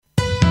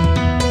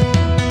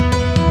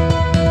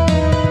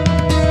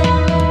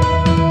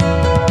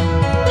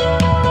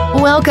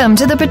Welcome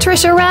to the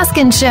Patricia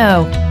Raskin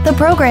Show, the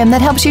program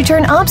that helps you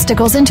turn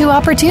obstacles into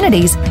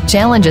opportunities,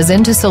 challenges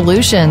into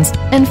solutions,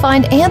 and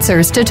find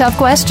answers to tough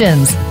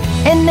questions.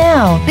 And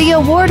now, the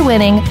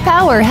award-winning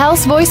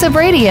powerhouse voice of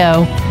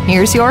radio.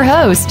 Here's your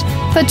host,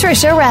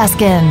 Patricia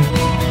Raskin.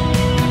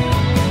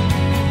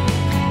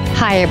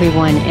 Hi,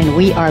 everyone, and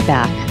we are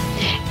back.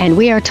 And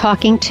we are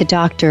talking to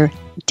Dr.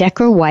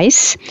 Decker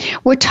Weiss.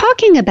 We're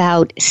talking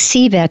about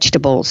sea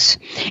vegetables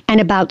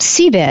and about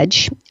Sea Veg,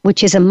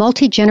 which is a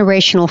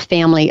multi-generational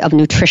family of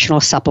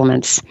nutritional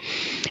supplements.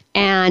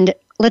 And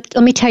let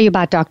me tell you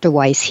about Dr.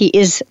 Weiss. He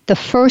is the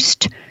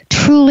first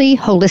truly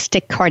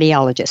holistic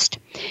cardiologist.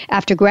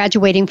 After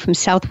graduating from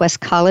Southwest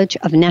College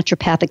of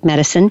Naturopathic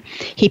Medicine,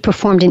 he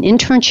performed an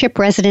internship,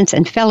 residence,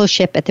 and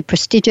fellowship at the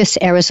prestigious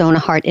Arizona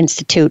Heart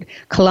Institute,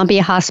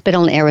 Columbia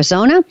Hospital in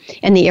Arizona,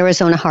 and the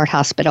Arizona Heart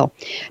Hospital.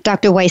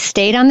 Dr. Weiss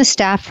stayed on the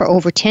staff for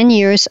over 10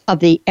 years of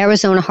the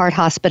Arizona Heart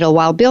Hospital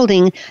while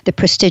building the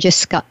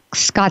prestigious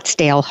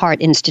Scottsdale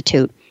Heart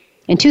Institute.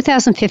 In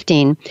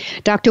 2015,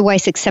 Dr.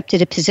 Weiss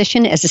accepted a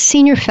position as a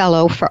senior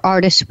fellow for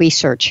Artis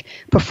Research,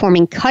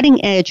 performing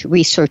cutting-edge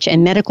research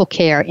and medical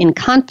care in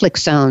conflict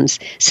zones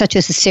such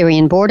as the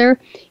Syrian border,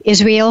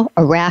 Israel,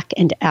 Iraq,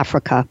 and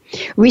Africa.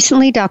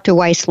 Recently, Dr.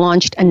 Weiss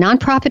launched a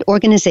nonprofit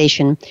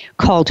organization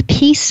called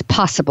Peace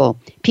Possible,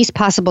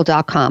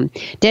 peacepossible.com,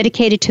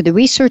 dedicated to the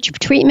research of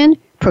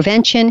treatment,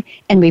 prevention,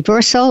 and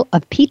reversal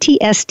of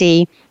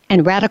PTSD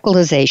and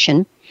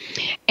radicalization,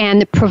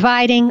 and the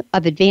providing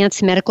of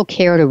advanced medical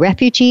care to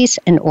refugees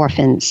and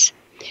orphans.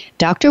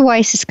 Dr.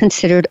 Weiss is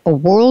considered a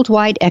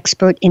worldwide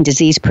expert in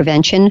disease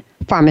prevention,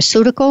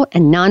 pharmaceutical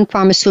and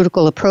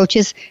non-pharmaceutical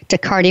approaches to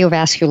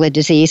cardiovascular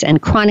disease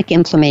and chronic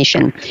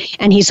inflammation,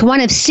 and he's one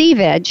of Sea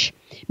Veg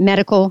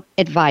medical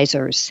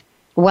advisors.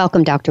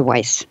 Welcome, Dr.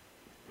 Weiss.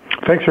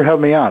 Thanks for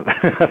having me on.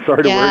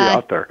 Sorry to wear you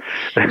out there.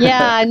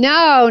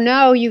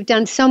 No, you've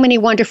done so many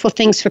wonderful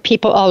things for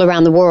people all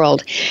around the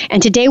world.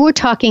 And today we're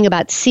talking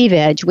about Sea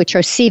Veg, which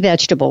are sea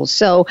vegetables.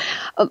 So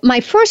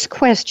my first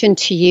question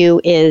to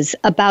you is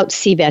about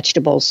sea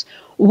vegetables.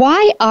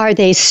 Why are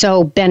they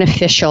so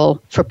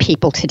beneficial for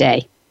people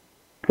today?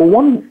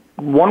 Well,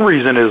 one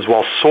reason is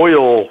while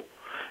soil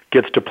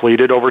gets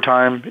depleted over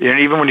time, and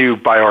even when you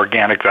buy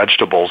organic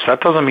vegetables,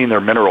 that doesn't mean they're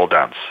mineral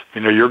dense.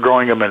 You're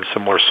growing them in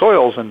similar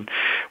soils, and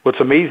what's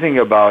amazing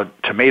about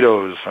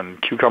tomatoes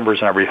and cucumbers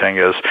and everything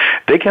is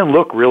they can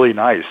look really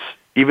nice,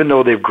 even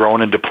though they've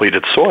grown in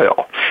depleted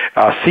soil.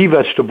 Sea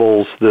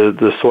vegetables,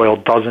 the soil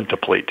doesn't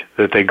deplete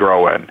that they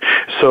grow in.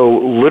 So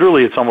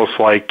literally it's almost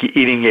like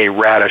eating a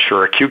radish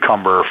or a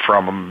cucumber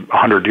from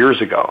 100 years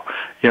ago.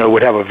 It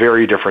would have a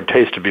very different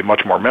taste, to be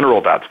much more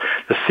mineral dense.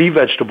 The sea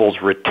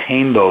vegetables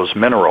retain those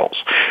minerals.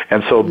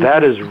 And so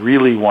that is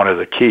really one of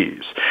the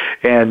keys.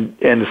 And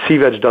the Sea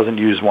Veg doesn't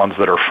use ones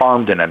that are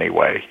farmed in any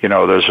way.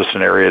 There's just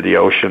an area of the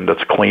ocean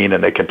that's clean,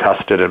 and they can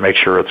test it and make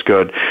sure it's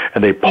good,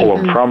 and they pull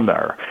them from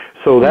there.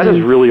 So that is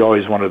really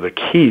always one of the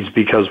keys,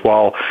 because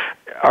while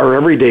our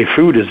everyday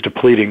food is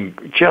depleting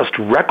just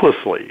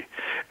recklessly,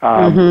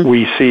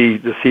 we see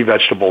the sea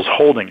vegetables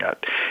holding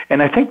it.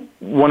 And I think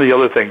one of the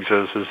other things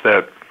is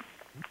that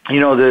the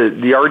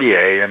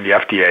RDA and the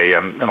FDA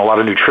and a lot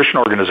of nutrition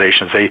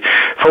organizations, they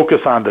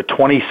focus on the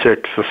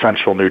 26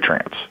 essential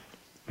nutrients,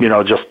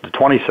 just the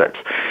 26.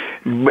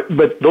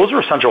 But those are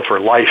essential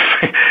for life.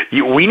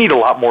 We need a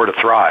lot more to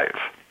thrive.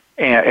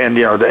 And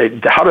how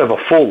to have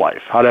a full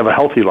life, how to have a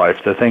healthy life,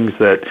 the things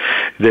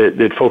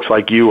that folks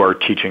like you are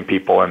teaching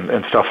people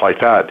and stuff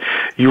like that.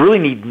 You really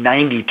need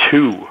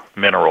 92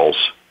 minerals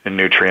and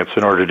nutrients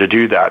in order to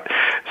do that.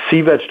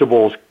 Sea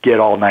vegetables get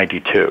all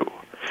 92.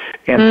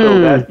 And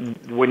so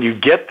that when you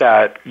get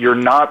that, you're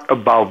not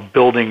about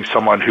building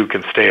someone who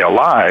can stay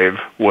alive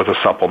with a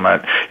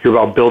supplement. You're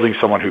about building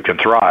someone who can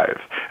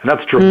thrive. And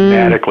that's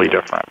dramatically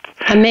different.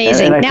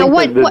 Amazing. And I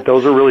think that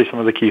those are really some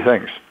of the key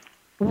things.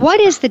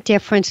 What is the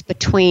difference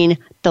between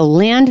the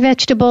land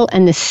vegetable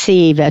and the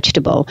sea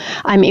vegetable?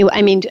 I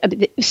mean,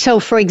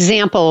 so for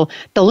example,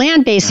 the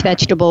land-based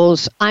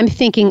vegetables, I'm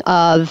thinking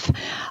of,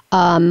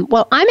 I'm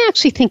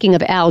actually thinking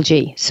of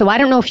algae. So I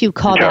don't know if you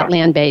call that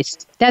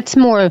land-based. That's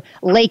more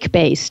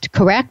lake-based,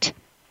 correct?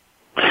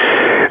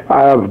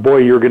 Boy,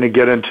 you're going to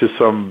get into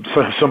some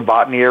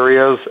botany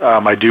areas.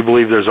 I do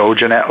believe there's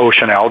ocean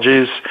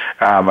algae.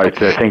 I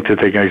think that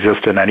they can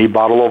exist in any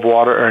bottle of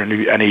water or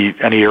any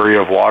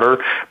area of water.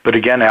 But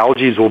again,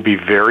 algae will be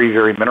very,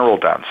 very mineral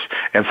dense.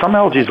 And some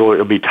algae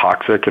will be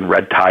toxic, and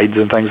red tides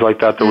and things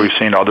like that we've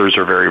seen. Others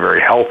are very, very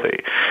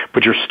healthy.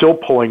 But you're still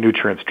pulling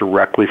nutrients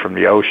directly from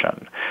the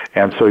ocean.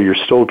 And so you're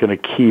still going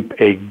to keep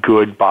a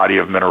good body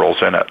of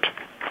minerals in it.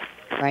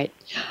 Right.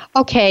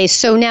 Okay,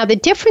 so now the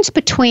difference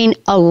between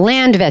a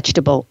land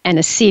vegetable and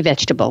a sea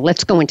vegetable.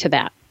 Let's go into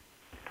that.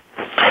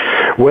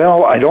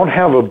 Well, I don't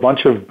have a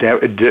bunch of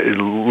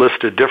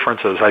listed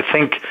differences. I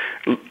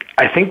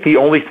think the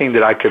only thing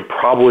that I could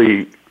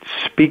probably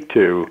speak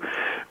to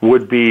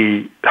would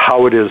be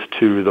how it is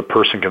to the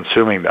person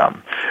consuming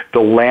them. The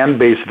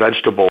land-based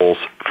vegetables,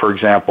 for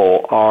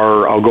example,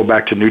 I'll go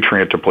back to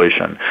nutrient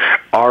depletion,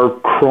 our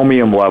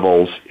chromium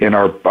levels in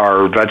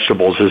our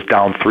vegetables is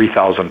down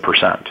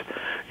 3,000%.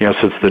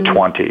 Since the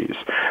 20s.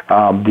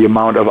 The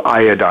amount of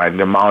iodine,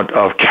 the amount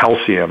of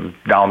calcium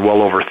down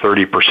well over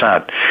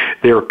 30%.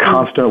 They're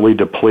constantly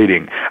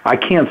depleting. I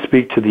can't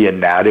speak to the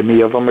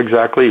anatomy of them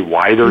exactly,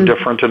 why they're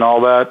different and all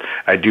that.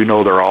 I do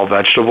know they're all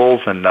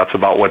vegetables, and that's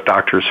about what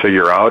doctors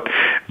figure out.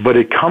 But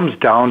it comes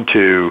down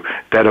to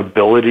that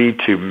ability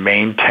to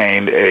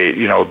maintain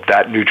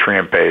that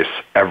nutrient base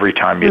every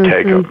time you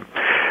take them.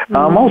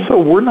 Also,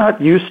 we're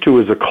not used to,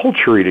 as a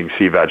culture, eating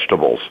sea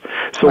vegetables.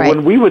 So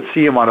when we would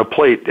see them on a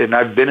plate, and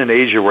I've been in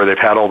Asia where they've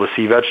had all the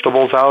sea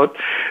vegetables out,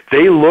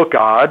 they look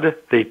odd,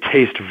 they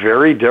taste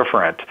very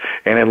different,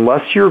 and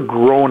unless you're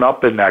grown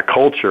up in that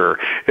culture,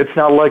 it's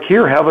not like,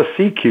 here, have a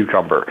sea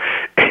cucumber.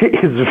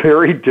 It's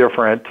very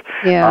different.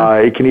 Yeah.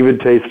 It can even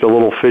taste a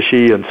little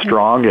fishy and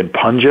strong and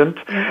pungent.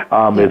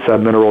 It's a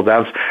mineral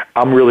dense.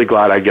 I'm really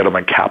glad I get them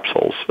in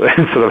capsules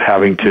instead of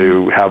having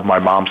to have my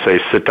mom say,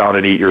 sit down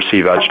and eat your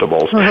sea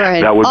vegetables.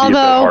 Right. That would be a bit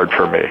hard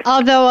for me.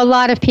 Although a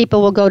lot of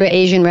people will go to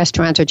Asian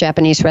restaurants or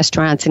Japanese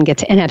restaurants and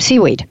have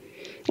seaweed.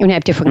 And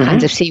have different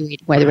kinds of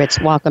seaweed, whether it's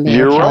wakame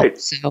or kelp.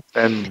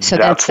 Right. So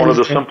that's one of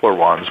the simpler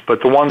ones.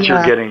 But the ones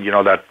you're getting,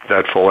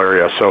 that full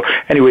area. So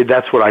anyway,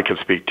 that's what I can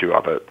speak to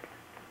of it.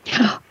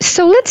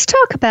 So let's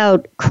talk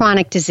about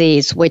chronic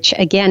disease, which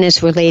again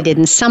is related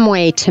in some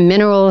way to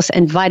minerals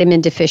and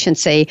vitamin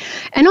deficiency.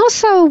 And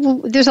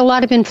also there's a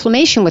lot of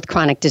inflammation with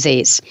chronic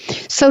disease.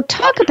 So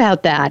talk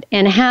about that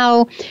and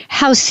how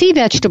sea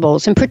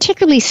vegetables, and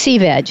particularly Sea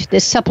Veg,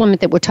 this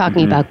supplement that we're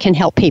talking about, can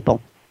help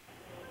people.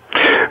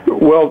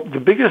 Well,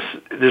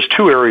 there's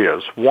two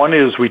areas. One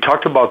is we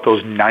talked about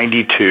those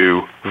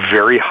 92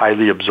 very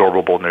highly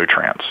absorbable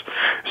nutrients.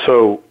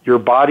 So your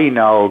body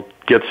now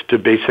gets to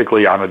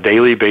basically on a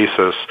daily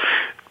basis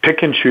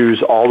pick and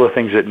choose all the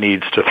things it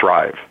needs to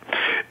thrive.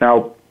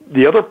 Now,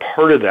 the other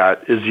part of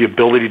that is the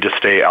ability to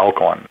stay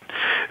alkaline.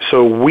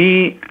 So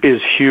we as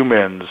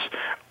humans,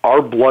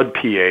 our blood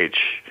pH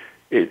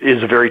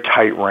is a very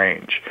tight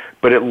range,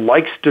 but it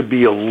likes to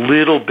be a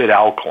little bit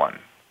alkaline.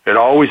 It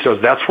always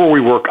does. That's where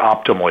we work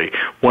optimally.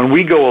 When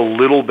we go a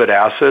little bit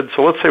acid,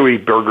 so let's say we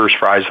eat burgers,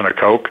 fries, and a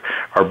Coke,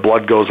 our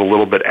blood goes a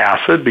little bit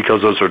acid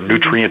because those are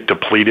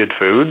nutrient-depleted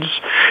foods.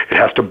 It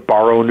has to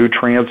borrow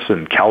nutrients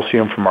and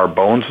calcium from our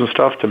bones and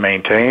stuff to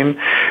maintain.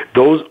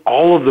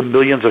 All of the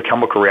millions of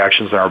chemical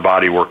reactions in our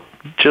body work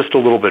just a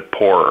little bit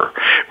poorer.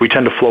 We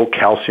tend to float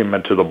calcium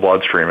into the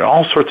bloodstream, and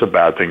all sorts of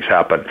bad things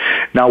happen.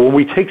 Now, when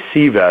we take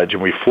Sea Veg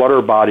and we flood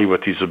our body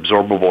with these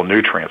absorbable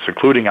nutrients,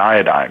 including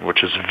iodine,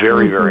 which is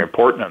very, very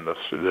important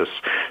in this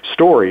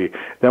story,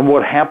 then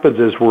what happens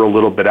is we're a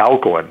little bit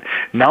alkaline.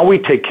 Now we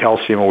take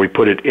calcium and we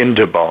put it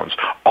into bones.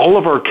 All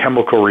of our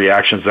chemical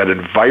reactions, that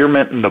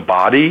environment in the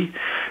body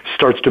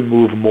starts to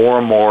move more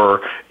and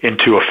more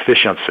into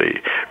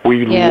efficiency.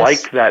 We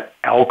like that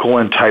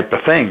alkaline type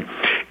of thing.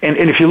 And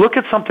if you look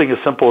at something as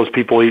simple as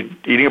people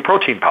eating a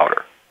protein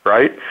powder,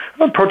 right?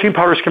 Well, protein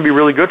powders can be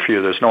really good for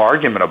you. There's no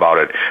argument about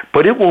it.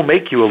 But it will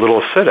make you a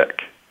little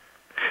acidic.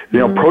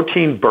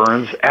 Protein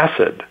burns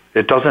acid.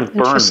 It doesn't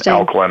burn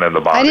alkaline in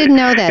the body. I didn't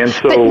know that. And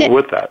so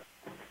with that.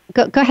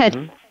 Go ahead.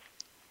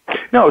 Mm-hmm.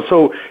 No,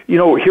 so,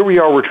 here we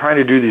are. We're trying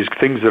to do these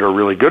things that are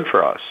really good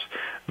for us.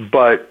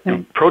 But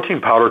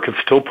protein powder can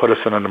still put us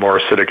in a more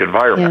acidic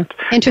environment.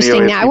 Yeah.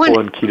 Interesting. Now,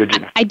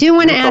 I do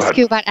want to ask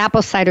you about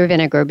apple cider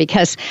vinegar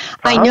because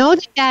I know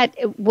that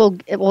it will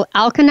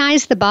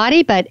alkalize the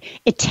body, but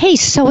it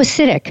tastes so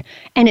acidic.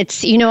 And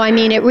it's,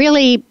 it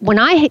really, when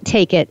I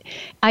take it,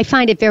 I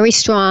find it very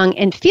strong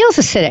and feels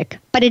acidic,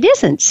 but it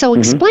isn't. So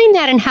explain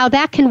that and how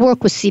that can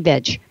work with Sea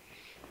Veg.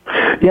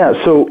 Yeah,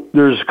 so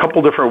there's a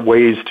couple different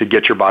ways to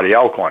get your body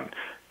alkaline.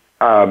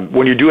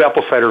 When you do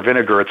apple cider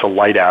vinegar, it's a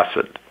light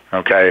acid.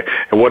 Okay,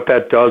 and what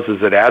that does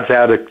is it adds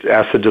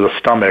acid to the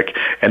stomach,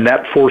 and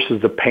that forces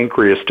the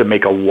pancreas to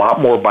make a lot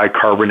more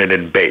bicarbonate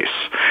and base.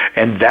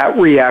 And that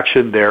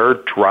reaction there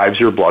drives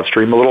your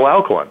bloodstream a little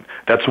alkaline.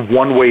 That's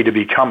one way to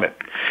become it.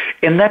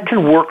 And that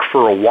can work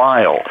for a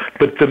while,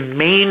 but the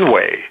main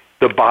way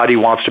the body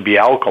wants to be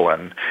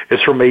alkaline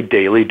is from a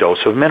daily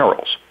dose of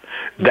minerals.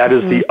 That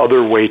is the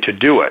other way to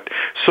do it.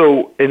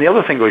 So, and the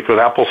other thing, like with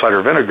apple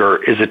cider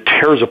vinegar, is it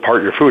tears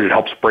apart your food. It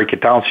helps break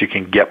it down so you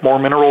can get more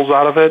minerals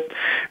out of it.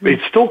 But it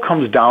still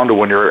comes down to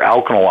when you're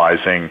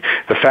alkalizing,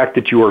 the fact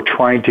that you are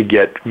trying to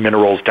get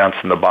minerals dense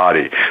in the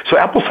body. So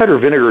apple cider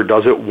vinegar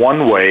does it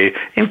one way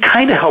and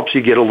kind of helps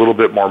you get a little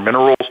bit more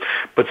minerals.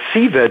 But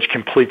Sea Veg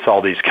completes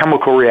all these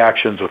chemical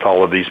reactions with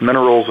all of these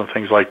minerals and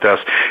things like this.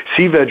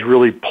 Sea Veg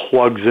really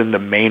plugs in the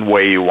main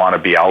way you want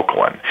to be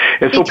alkaline.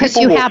 And so because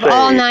you have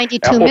all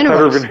 92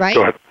 minerals, right?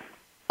 Go ahead.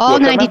 All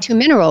 92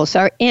 minerals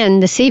are in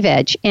the Sea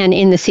Veg and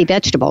in the sea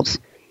vegetables.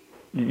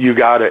 You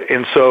got it.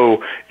 And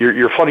so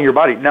you're flooding your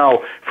body.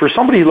 Now, for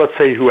somebody, let's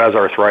say, who has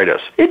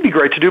arthritis, it'd be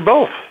great to do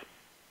both.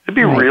 It'd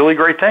be a really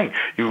great thing.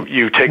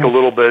 You take a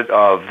little bit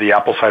of the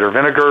apple cider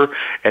vinegar,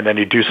 and then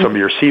you do some of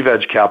your Sea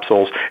Veg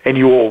capsules, and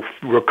you will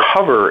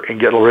recover and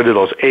get rid of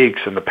those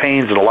aches and the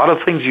pains and a lot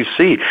of things you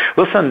see.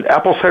 Listen,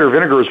 apple cider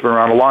vinegar has been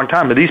around a long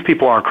time, and these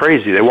people aren't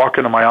crazy. They walk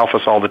into my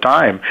office all the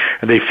time,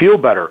 and they feel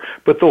better.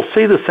 But they'll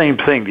say the same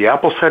thing. The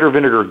apple cider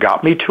vinegar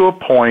got me to a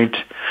point,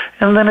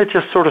 and then it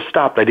just sort of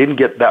stopped. I didn't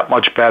get that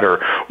much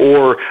better.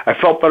 Or I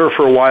felt better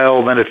for a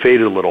while, then it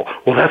faded a little.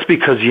 Well, that's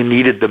because you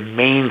needed the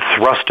main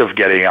thrust of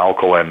getting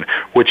alkaline,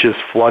 which is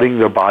flooding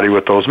the body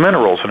with those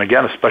minerals, and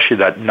again, especially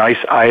that nice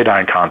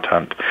iodine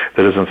content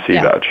that is in Sea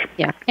Veg.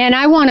 Yeah, and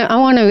I want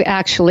to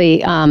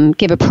actually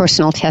give a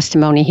personal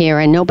testimony here,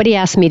 and nobody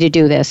asked me to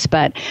do this,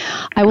 but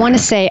I want to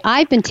say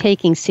I've been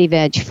taking Sea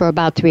Veg for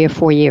about 3 or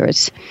 4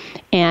 years,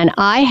 and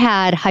I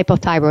had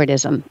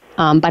hypothyroidism.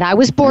 But I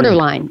was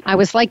borderline. I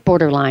was like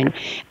borderline.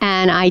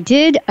 And I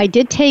did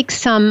take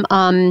some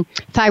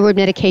thyroid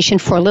medication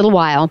for a little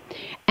while,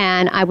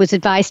 and I was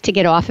advised to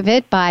get off of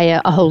it by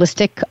a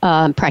holistic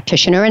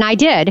practitioner, and I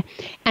did.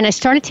 And I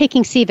started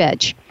taking Sea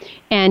Veg.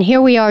 And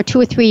here we are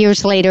 2 or 3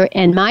 years later,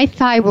 and my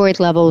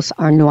thyroid levels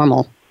are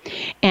normal.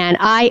 And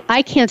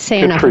I can't say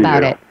enough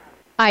about it.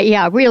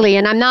 Yeah, really.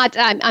 And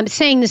I'm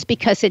saying this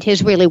because it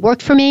has really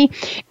worked for me.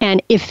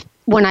 And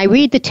when I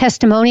read the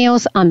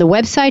testimonials on the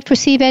website for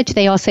Sea Veg,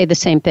 they all say the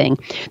same thing.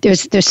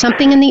 There's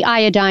something in the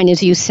iodine,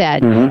 as you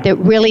said, that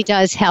really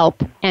does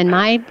help. And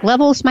my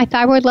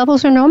thyroid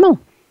levels are normal.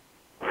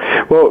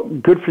 Well,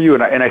 good for you.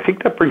 And I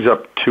think that brings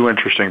up 2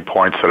 interesting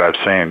points that I've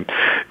seen.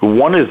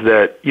 One is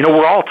that,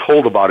 we're all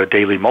told about a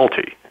daily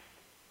multi.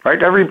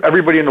 Right?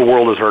 Everybody in the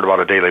world has heard about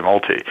a daily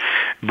multi.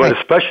 But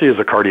especially as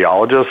a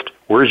cardiologist,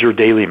 where's your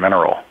daily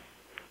mineral?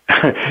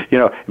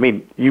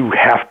 You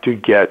have to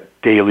get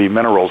daily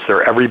minerals.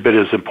 They're every bit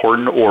as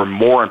important or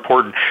more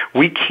important.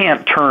 We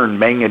can't turn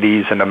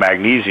manganese into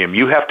magnesium.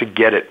 You have to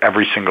get it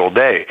every single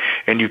day.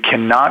 And you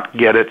cannot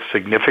get it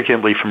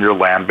significantly from your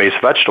land-based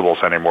vegetables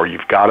anymore.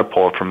 You've got to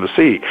pull it from the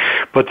sea.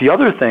 But the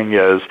other thing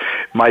is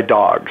my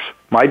dogs.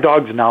 My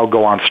dogs now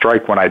go on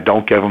strike when I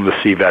don't give them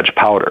the Sea Veg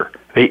powder.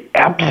 They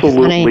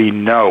absolutely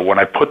know when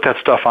I put that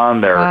stuff on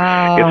there.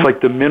 Wow. It's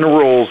like the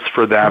minerals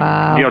for them.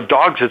 Wow.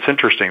 Dogs, it's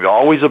interesting. They'll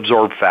always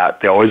absorb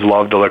fat. They always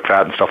love to lick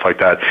fat and stuff like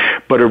that.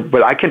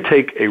 But I can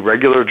take a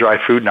regular dry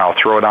food now,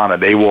 throw it on,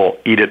 and they will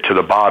eat it to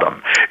the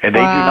bottom. And they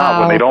do not.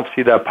 When they don't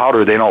see that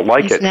powder, they don't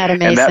like it. Isn't that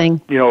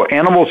amazing? And that,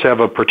 animals have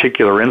a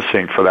particular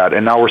instinct for that.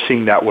 And now we're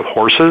seeing that with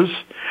horses.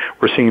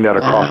 We're seeing that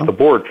across the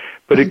board.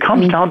 But it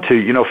comes down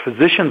to,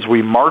 physicians,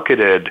 we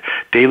marketed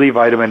daily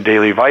vitamin,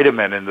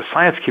 and the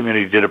science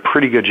community did a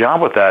pretty good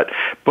job with that.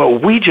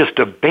 But we just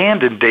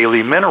abandoned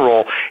daily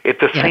mineral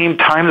at the same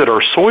time that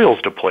our soil's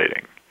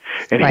depleting.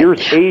 And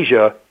here's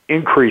Asia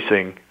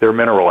increasing their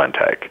mineral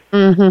intake,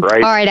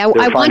 right? All right,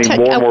 They're finding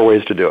more and more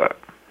ways to do it.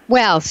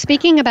 Well,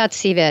 speaking about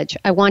Sea Veg,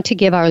 I want to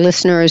give our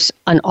listeners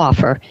an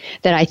offer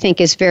that I think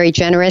is very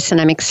generous,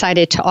 and I'm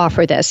excited to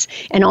offer this.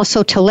 And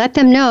also to let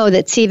them know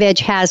that Sea Veg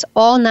has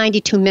all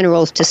 92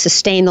 minerals to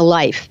sustain the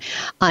life,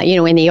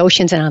 in the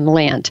oceans and on the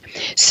land.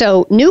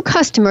 So new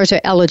customers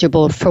are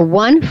eligible for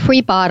 1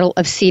 free bottle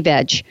of Sea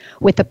Veg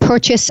with the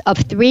purchase of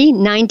 3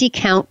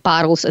 90-count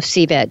bottles of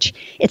Sea Veg.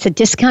 It's a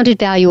discounted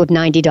value of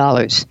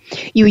 $90.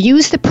 You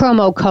use the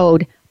promo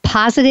code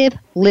Positive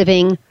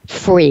Living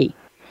Free.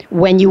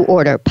 When you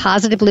order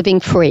Positive Living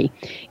Free,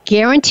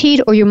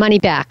 guaranteed or your money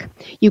back.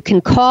 You can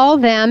call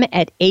them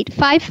at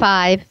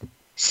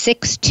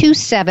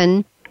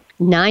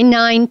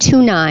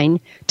 855-627-9929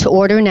 to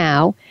order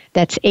now.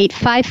 That's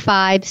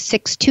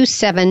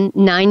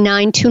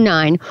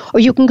 855-627-9929. Or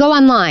you can go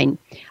online,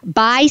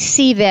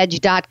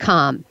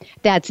 buyseaveg.com.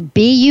 That's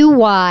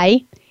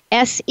BUYSEA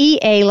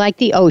like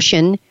the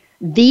ocean,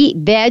 the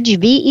veg,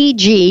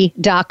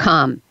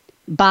 VEG.com.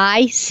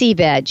 Buy Sea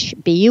Veg,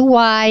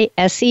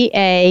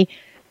 BUYSEA,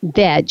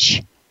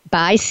 veg,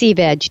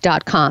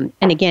 buyseaveg.com.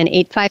 And again,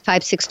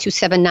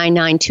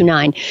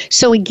 855-627-9929.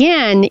 So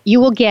again, you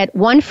will get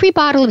 1 free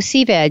bottle of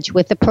Sea Veg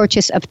with the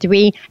purchase of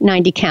 3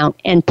 90-count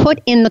and put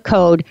in the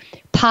code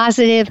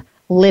Positive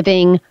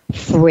Living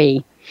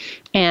Free.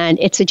 And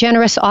it's a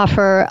generous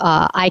offer.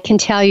 I can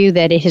tell you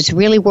that it has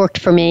really worked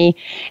for me.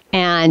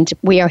 And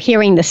we are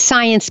hearing the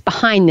science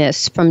behind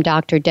this from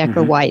Dr.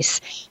 Decker Weiss.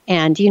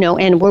 And,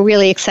 and we're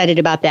really excited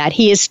about that.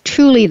 He is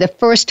truly the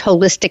first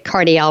holistic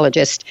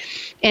cardiologist.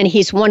 And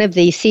he's one of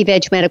the Sea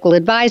Veg medical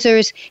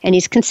advisors. And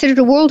he's considered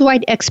a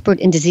worldwide expert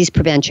in disease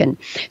prevention.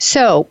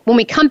 So when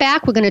we come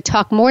back, we're going to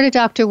talk more to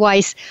Dr.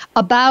 Weiss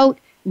about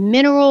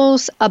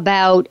minerals,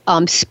 about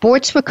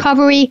sports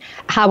recovery,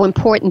 how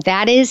important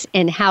that is,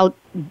 and how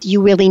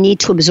you really need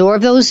to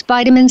absorb those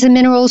vitamins and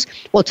minerals.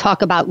 We'll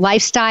talk about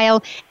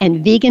lifestyle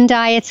and vegan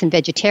diets and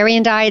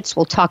vegetarian diets.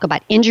 We'll talk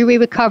about injury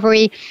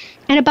recovery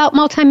and about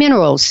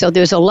multiminerals. So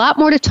there's a lot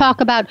more to talk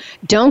about.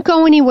 Don't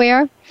go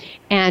anywhere.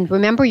 And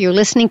remember, you're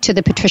listening to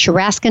the Patricia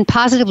Raskin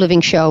Positive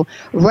Living Show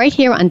right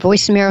here on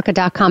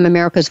VoiceAmerica.com,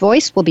 America's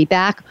Voice. We'll be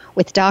back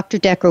with Dr.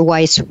 Decker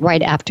Weiss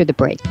right after the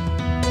break.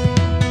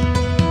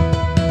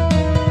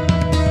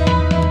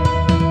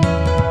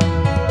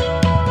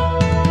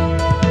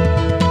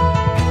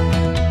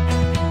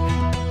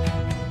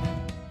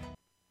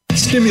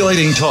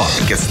 stimulating talk.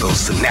 It gets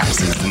those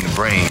synapses in the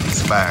brain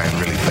firing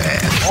really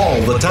fast.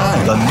 All the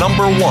time. The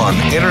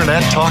 #1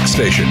 Internet talk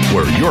station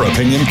where your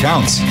opinion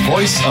counts.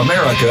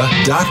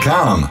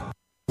 VoiceAmerica.com.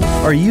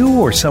 Are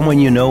you or someone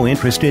you know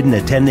interested in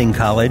attending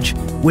college?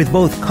 With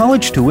both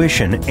college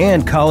tuition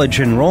and college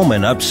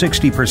enrollment up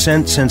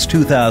 60% since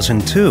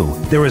 2002,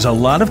 there is a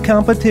lot of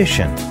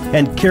competition,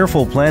 and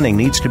careful planning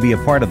needs to be a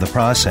part of the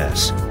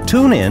process.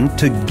 Tune in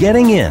to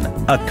Getting In,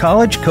 a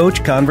college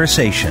coach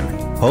conversation,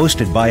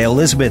 hosted by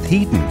Elizabeth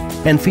Heaton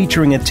and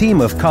featuring a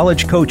team of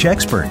college coach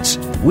experts.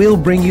 We'll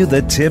bring you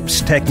the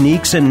tips,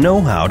 techniques, and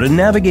know-how to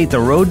navigate the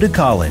road to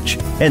college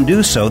and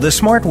do so the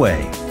smart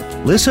way.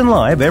 Listen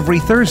live every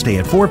Thursday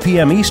at 4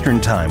 p.m. Eastern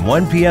Time,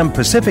 1 p.m.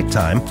 Pacific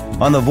Time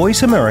on the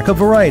Voice America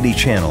Variety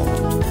Channel.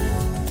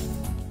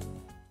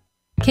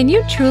 Can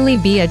you truly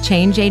be a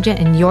change agent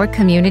in your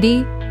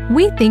community?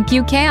 We think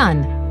you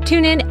can.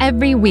 Tune in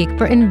every week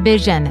for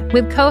Envision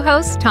with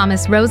co-hosts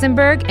Thomas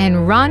Rosenberg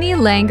and Ronnie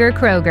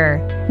Langer-Kroger.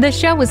 The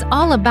show is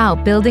all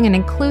about building an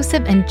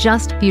inclusive and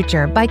just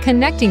future by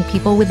connecting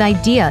people with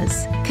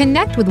ideas.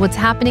 Connect with what's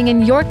happening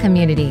in your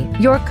community,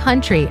 your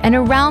country, and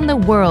around the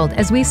world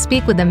as we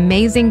speak with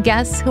amazing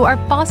guests who are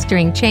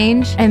fostering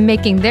change and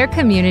making their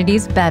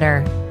communities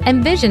better.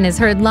 Envision is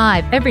heard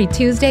live every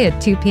Tuesday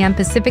at 2 p.m.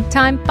 Pacific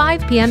Time,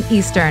 5 p.m.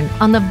 Eastern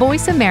on the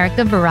Voice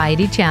America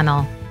Variety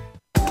Channel.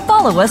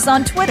 Follow us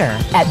on Twitter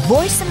at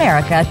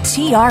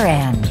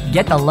VoiceAmericaTRN.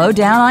 Get the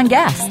lowdown on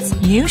guests,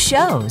 new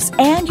shows,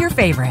 and your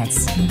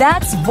favorites.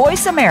 That's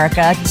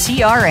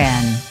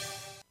VoiceAmericaTRN.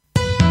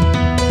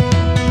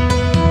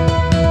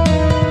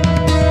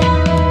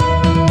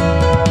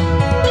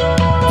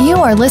 You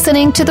are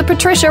listening to The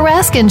Patricia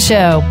Raskin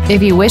Show.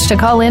 If you wish to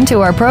call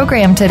into our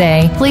program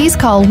today, please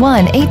call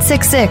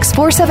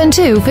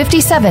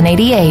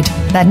 1-866-472-5788.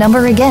 That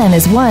number again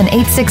is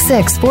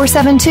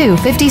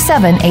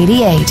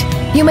 1-866-472-5788.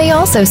 You may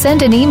also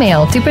send an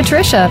email to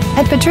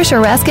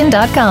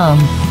patricia@patriciaraskin.com.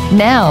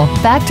 Now,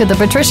 back to The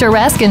Patricia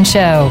Raskin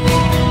Show.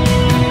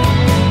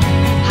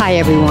 Hi,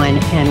 everyone,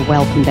 and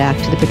welcome back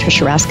to the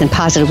Patricia Raskin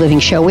Positive Living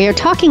Show. We are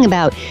talking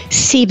about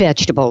sea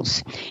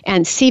vegetables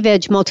and Sea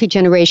Veg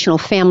multi-generational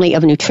family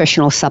of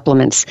nutritional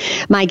supplements.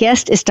 My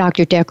guest is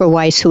Dr. Decker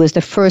Weiss, who is the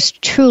first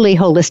truly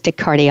holistic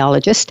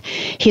cardiologist.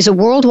 He's a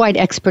worldwide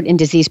expert in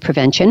disease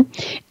prevention,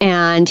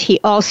 and he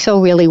also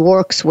really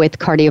works with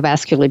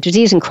cardiovascular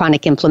disease and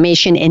chronic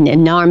inflammation in a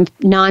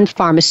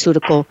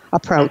non-pharmaceutical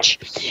approach.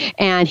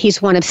 And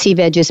he's one of Sea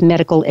Veg's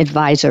medical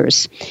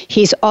advisors.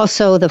 He's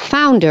also the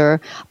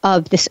founder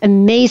of this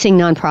amazing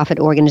nonprofit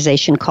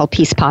organization called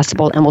Peace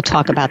Possible, and we'll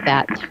talk about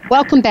that.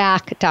 Welcome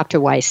back, Dr.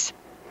 Weiss.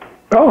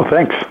 Oh,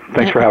 thanks.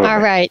 Thanks for having me.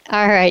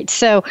 All right.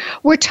 So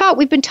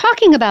we've been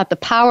talking about the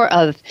power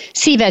of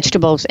sea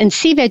vegetables, and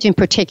Sea Veg in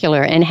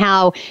particular, and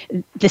how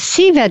the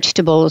sea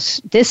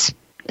vegetables, this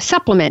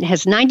supplement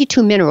has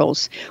 92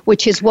 minerals,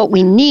 which is what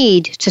we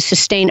need to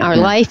sustain our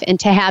life and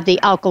to have the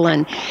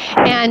alkaline.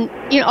 And,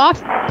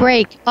 off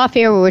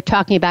air, we were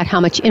talking about how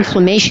much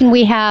inflammation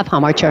we have, how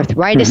much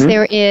arthritis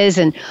there is,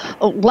 and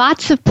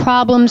lots of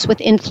problems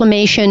with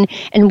inflammation.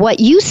 And what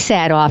you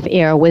said off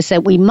air was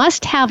that we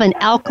must have an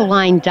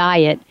alkaline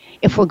diet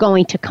if we're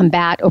going to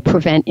combat or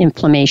prevent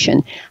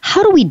inflammation.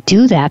 How do we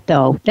do that,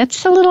 though?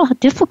 That's a little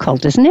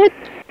difficult, isn't it?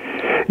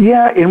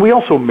 Yeah, and we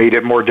also made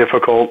it more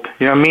difficult,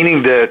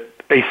 meaning that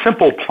a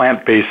simple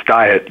plant-based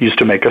diet used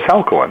to make us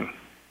alkaline,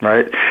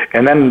 right?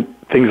 And then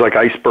things like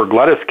iceberg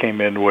lettuce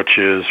came in, which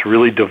is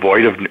really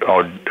devoid of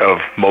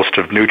most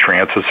of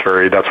nutrients.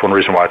 That's one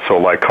reason why it's so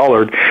light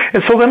colored.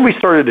 And so then we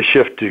started to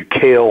shift to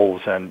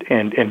kales and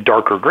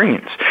darker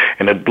greens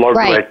and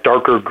like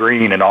darker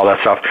green and all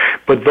that stuff.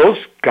 But those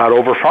got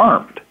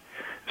over-farmed.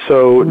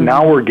 So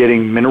now we're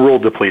getting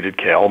mineral-depleted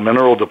kale,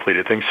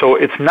 mineral-depleted things. So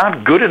it's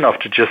not good enough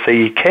to just say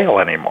eat kale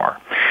anymore.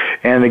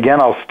 And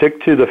again, I'll stick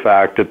to the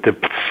fact that the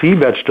sea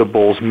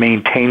vegetables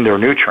maintain their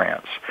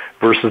nutrients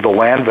versus the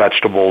land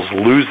vegetables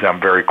lose them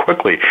very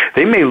quickly.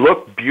 They may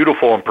look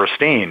beautiful and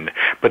pristine,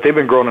 but they've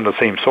been grown in the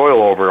same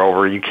soil over and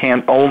over.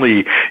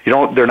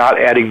 They're not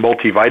adding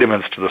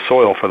multivitamins to the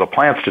soil for the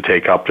plants to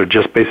take up. They're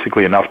just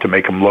basically enough to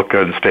make them look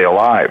good and stay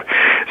alive.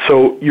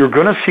 So you're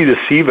going to see the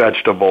sea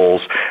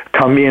vegetables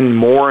come in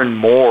more and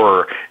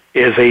more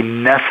is a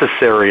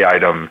necessary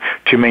item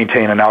to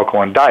maintain an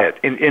alkaline diet.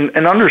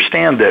 And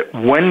understand that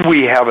when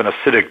we have an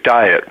acidic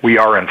diet, we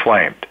are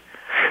inflamed.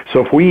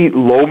 So if we eat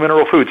low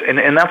mineral foods,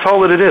 and that's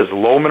all that it is,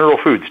 low mineral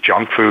foods,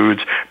 junk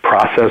foods,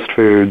 processed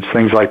foods,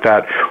 things like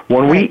that,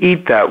 when we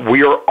eat that,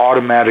 we are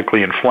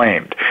automatically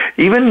inflamed.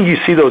 Even you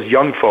see those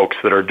young folks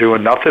that are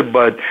doing nothing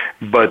but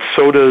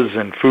sodas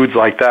and foods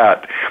like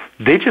that,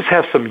 they just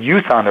have some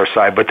youth on their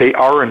side, but they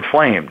are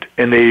inflamed,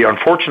 and they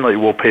unfortunately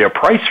will pay a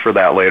price for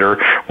that later.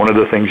 One of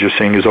the things you're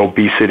seeing is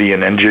obesity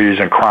and injuries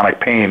and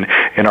chronic pain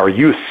in our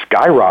youth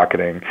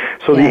skyrocketing.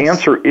 So the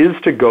answer is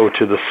to go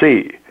to the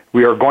sea.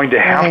 We are going to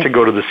have to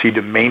go to the sea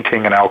to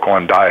maintain an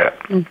alkaline diet.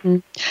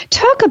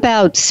 Talk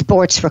about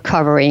sports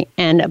recovery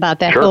and about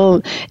that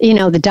whole,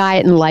 the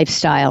diet and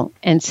lifestyle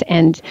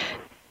and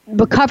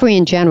recovery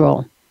in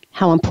general,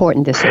 how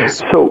important this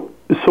is.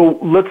 So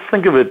let's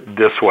think of it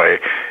this way.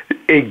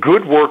 A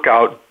good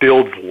workout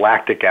builds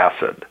lactic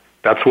acid.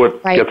 That's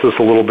what gets us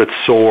a little bit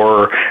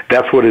sore.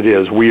 That's what it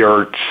is. We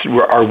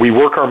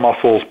work our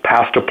muscles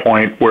past a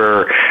point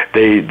where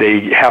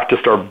they have to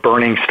start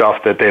burning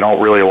stuff that they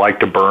don't really like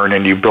to burn,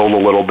 and you build a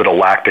little bit of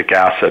lactic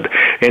acid.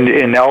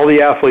 And all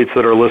the athletes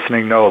that are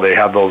listening know they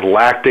have those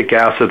lactic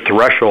acid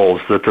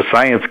thresholds that the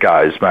science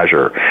guys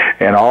measure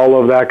and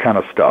all of that kind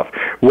of stuff.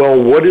 Well,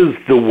 what is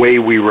the way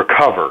we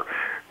recover?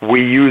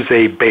 We use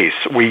a base.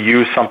 We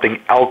use something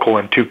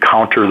alkaline to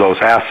counter those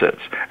acids.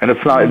 And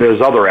it's not,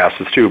 there's other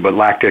acids too, but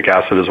lactic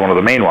acid is one of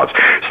the main ones.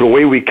 So the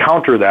way we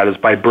counter that is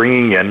by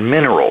bringing in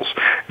minerals.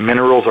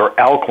 Minerals are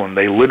alkaline.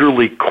 They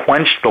literally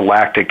quench the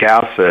lactic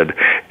acid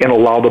and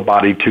allow the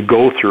body to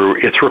go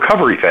through its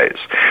recovery phase.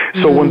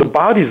 So when the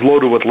body's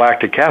loaded with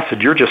lactic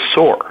acid, you're just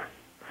sore.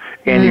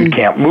 And you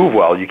can't move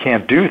well. You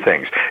can't do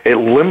things. It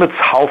limits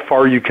how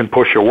far you can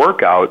push a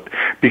workout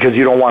because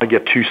you don't want to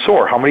get too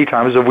sore. How many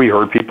times have we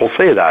heard people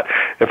say that?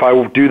 If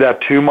I do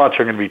that too much,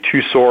 I'm going to be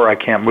too sore. I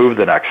can't move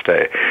the next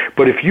day.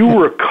 But if you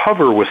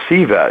recover with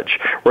Sea Veg,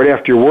 right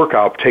after your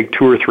workout, take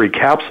 2 or 3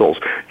 capsules,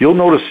 you'll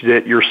notice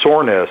that your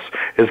soreness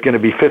is going to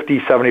be 50,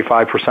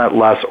 75%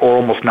 less or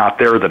almost not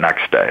there the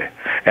next day.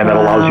 And that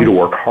allows you to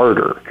work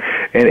harder.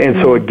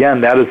 And so,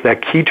 again, that is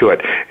that key to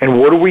it.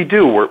 And what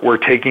do? We're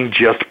taking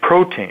just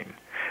protein.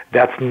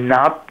 That's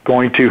not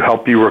going to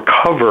help you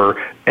recover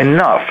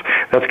enough.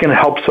 That's going to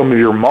help some of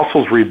your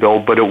muscles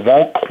rebuild, but it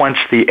won't quench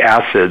the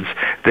acids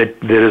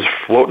that is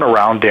floating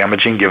around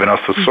damaging, giving us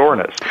the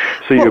soreness.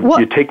 So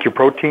you take your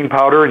protein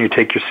powder and you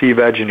take your Sea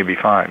Veg and you'll be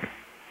fine.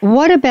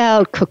 What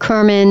about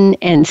curcumin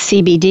and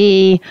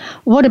CBD?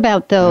 What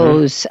about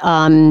those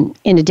in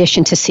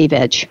addition to Sea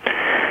Veg?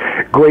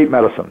 Great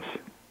medicines.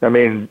 I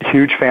mean,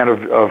 huge fan of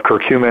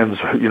curcumins,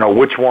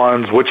 which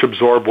ones, which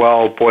absorb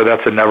well. Boy,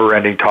 that's a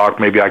never-ending talk.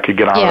 Maybe I could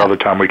get on another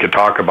time we could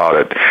talk about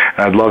it.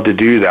 And I'd love to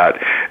do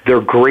that. They're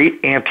great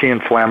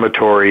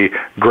anti-inflammatory,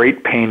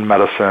 great pain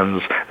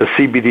medicines. The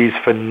CBD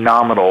is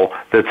phenomenal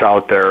that's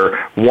out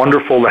there.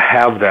 Wonderful to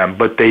have them,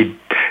 but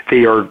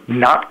they are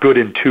not good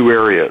in 2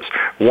 areas.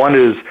 One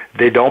is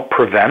they don't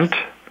prevent.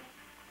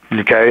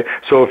 Okay?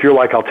 So if you're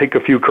like, I'll take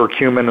a few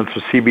curcumin and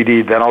some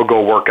CBD, then I'll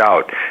go work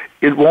out.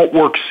 It won't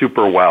work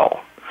super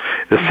well.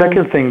 The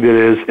second thing that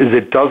is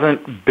it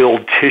doesn't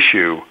build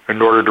tissue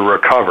in order to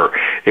recover.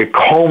 It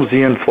calms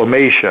the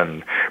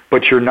inflammation,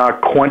 but they're not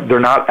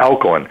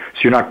alkaline,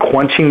 so you're not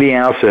quenching the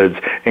acids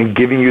and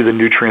giving you the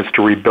nutrients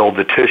to rebuild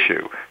the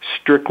tissue.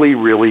 Strictly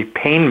really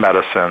pain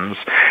medicines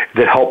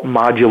that help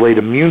modulate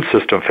immune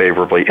system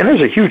favorably. And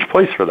there's a huge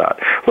place for that.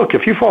 Look,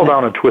 if you fall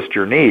down and twist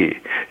your knee,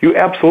 you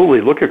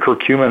absolutely look at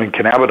curcumin and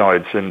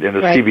cannabinoids in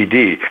the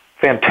CBD.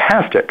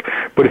 Fantastic.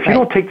 But if you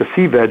don't take the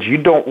Sea Veg, you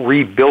don't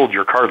rebuild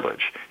your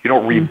cartilage. You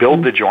don't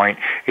rebuild the joint,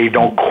 and you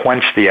don't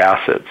quench the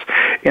acids.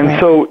 And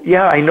so,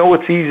 I know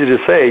it's easy to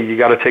say you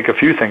got to take a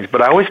few things,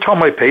 but I always tell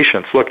my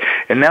patients, look,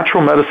 in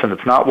natural medicine,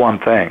 it's not one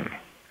thing.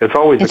 It's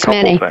always a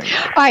couple things.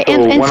 All right, so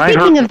and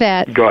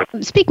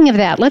speaking of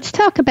that, let's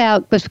talk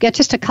about, because we've got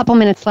just a couple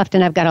minutes left,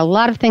 and I've got a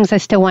lot of things I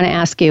still want to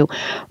ask you.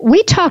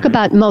 We talk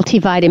about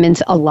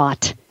multivitamins a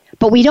lot,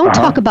 but we don't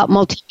talk about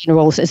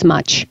multiminerals as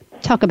much.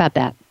 Talk about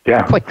that.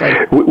 Yeah. Quickly.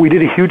 We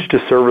did a huge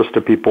disservice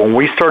to people. When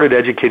we started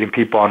educating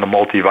people on the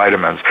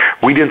multivitamins,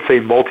 we didn't say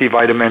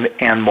multivitamin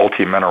and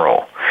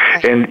multimineral.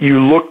 And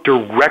you look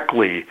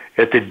directly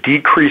at the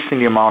decrease in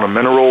the amount of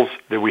minerals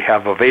that we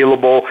have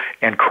available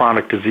and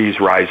chronic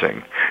disease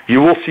rising. You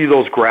will see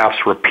those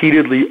graphs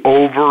repeatedly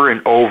over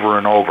and over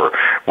and over.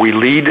 We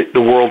lead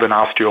the world in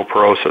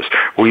osteoporosis.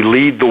 We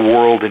lead the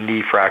world in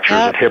knee fractures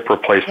and hip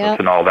replacements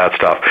and all that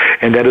stuff.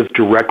 And that is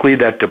directly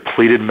that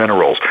depleted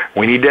minerals.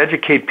 We need to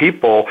educate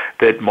people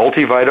that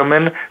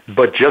multivitamin,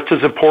 but just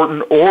as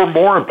important or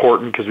more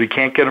important, because we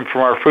can't get them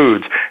from our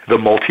foods, the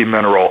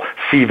multimineral.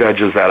 Sea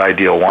Veg is that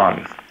ideal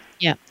one.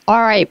 Yeah.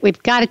 All right.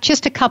 We've got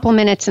just a couple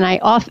minutes, and I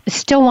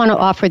still want to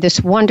offer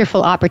this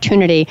wonderful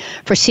opportunity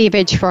for Sea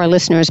Veg for our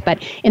listeners.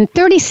 But in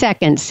 30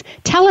 seconds,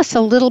 tell us a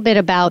little bit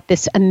about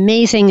this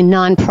amazing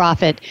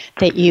nonprofit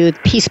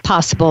Peace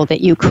Possible,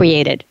 that you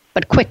created,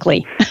 but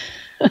quickly.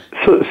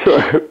 So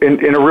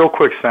in a real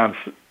quick sense,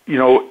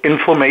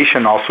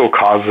 inflammation also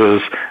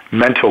causes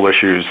mental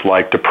issues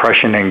like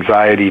depression,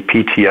 anxiety,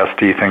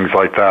 PTSD, things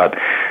like that.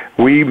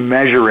 We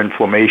measure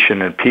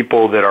inflammation in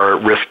people that are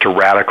at risk to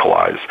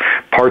radicalize.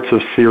 Parts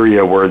of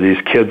Syria where these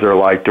kids are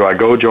like, do I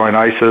go join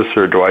ISIS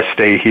or do I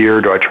stay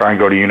here? Do I try and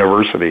go to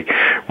university?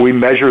 We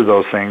measure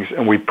those things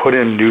and we put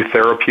in new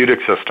therapeutic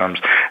systems,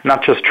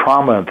 not just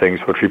trauma and things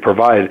which we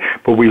provide,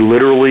 but we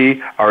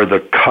literally are the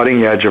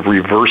cutting edge of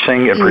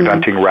reversing and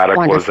preventing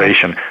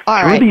radicalization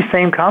through these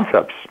same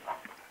concepts.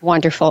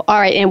 Wonderful.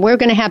 All right, and we're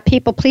going to have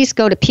people, please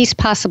go to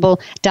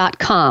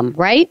peacepossible.com,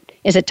 right?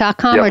 Is it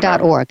 .com or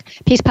 .org?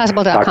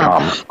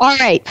 Peacepossible.com. All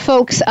right,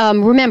 folks,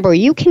 remember,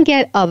 you can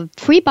get a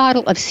free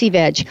bottle of Sea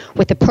Veg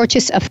with the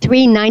purchase of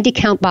 3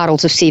 90-count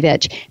bottles of Sea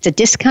Veg. It's a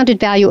discounted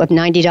value of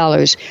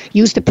 $90.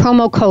 Use the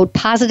promo code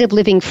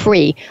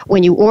POSITIVELIVINGFREE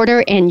when you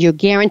order, and you're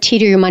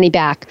guaranteed your money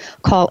back.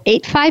 Call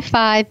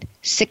 855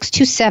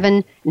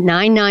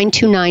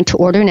 855-627-9929 to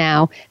order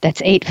now.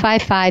 That's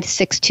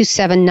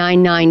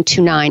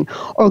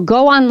 855-627-9929. Or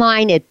go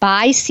online at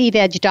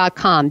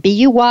buyseaveg.com.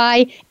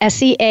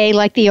 B-U-Y-S-E-A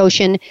like the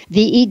ocean,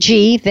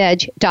 V-E-G,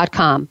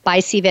 veg.com.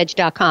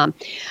 Buyseaveg.com.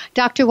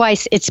 Dr.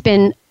 Weiss, it's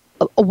been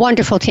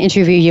wonderful to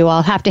interview you.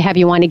 I'll have to have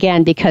you on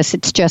again because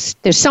it's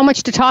just, there's so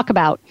much to talk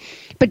about.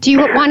 But do you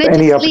want to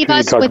just leave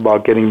us to talk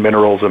about getting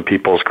minerals in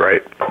people is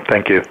great.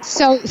 Thank you.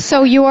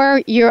 So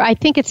your I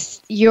think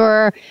it's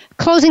your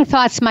closing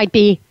thoughts might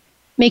be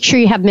make sure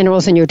you have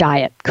minerals in your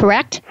diet,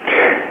 correct?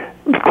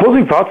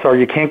 Closing thoughts are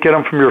you can't get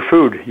them from your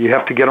food. You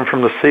have to get them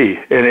from the sea,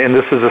 and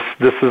this is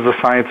the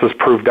science has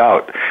proved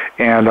out.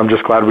 And I'm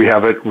just glad we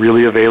have it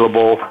really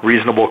available,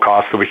 reasonable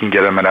cost that we can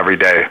get them in every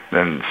day.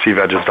 And Sea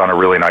Veg has done a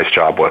really nice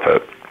job with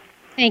it.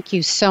 Thank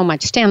you so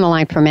much. Stay on the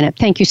line for a minute.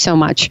 Thank you so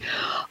much.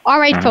 All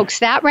right, folks,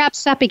 that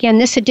wraps up again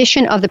this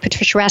edition of the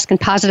Patricia Raskin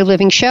Positive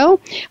Living Show.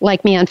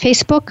 Like me on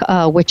Facebook,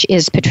 which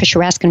is Patricia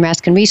Raskin,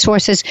 Raskin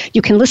Resources.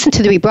 You can listen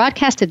to the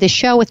rebroadcast of this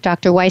show with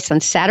Dr. Weiss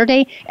on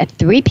Saturday at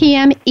 3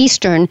 p.m.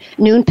 Eastern,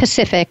 noon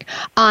Pacific,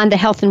 on the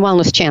Health and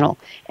Wellness Channel.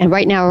 And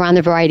right now we're on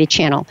the Variety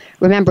Channel.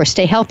 Remember,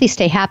 stay healthy,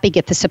 stay happy,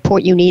 get the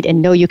support you need,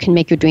 and know you can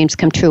make your dreams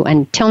come true.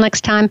 Until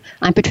next time,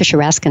 I'm Patricia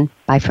Raskin.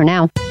 Bye for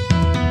now.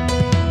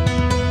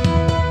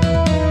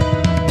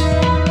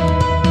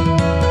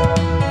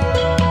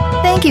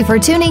 Thank you for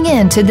tuning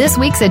in to this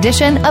week's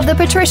edition of The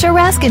Patricia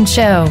Raskin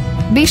Show.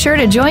 Be sure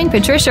to join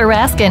Patricia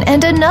Raskin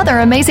and another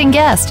amazing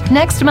guest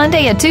next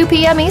Monday at 2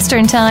 p.m.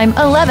 Eastern Time,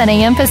 11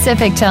 a.m.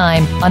 Pacific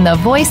Time on the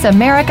Voice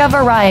America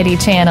Variety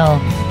Channel.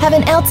 Have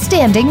an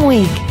outstanding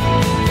week.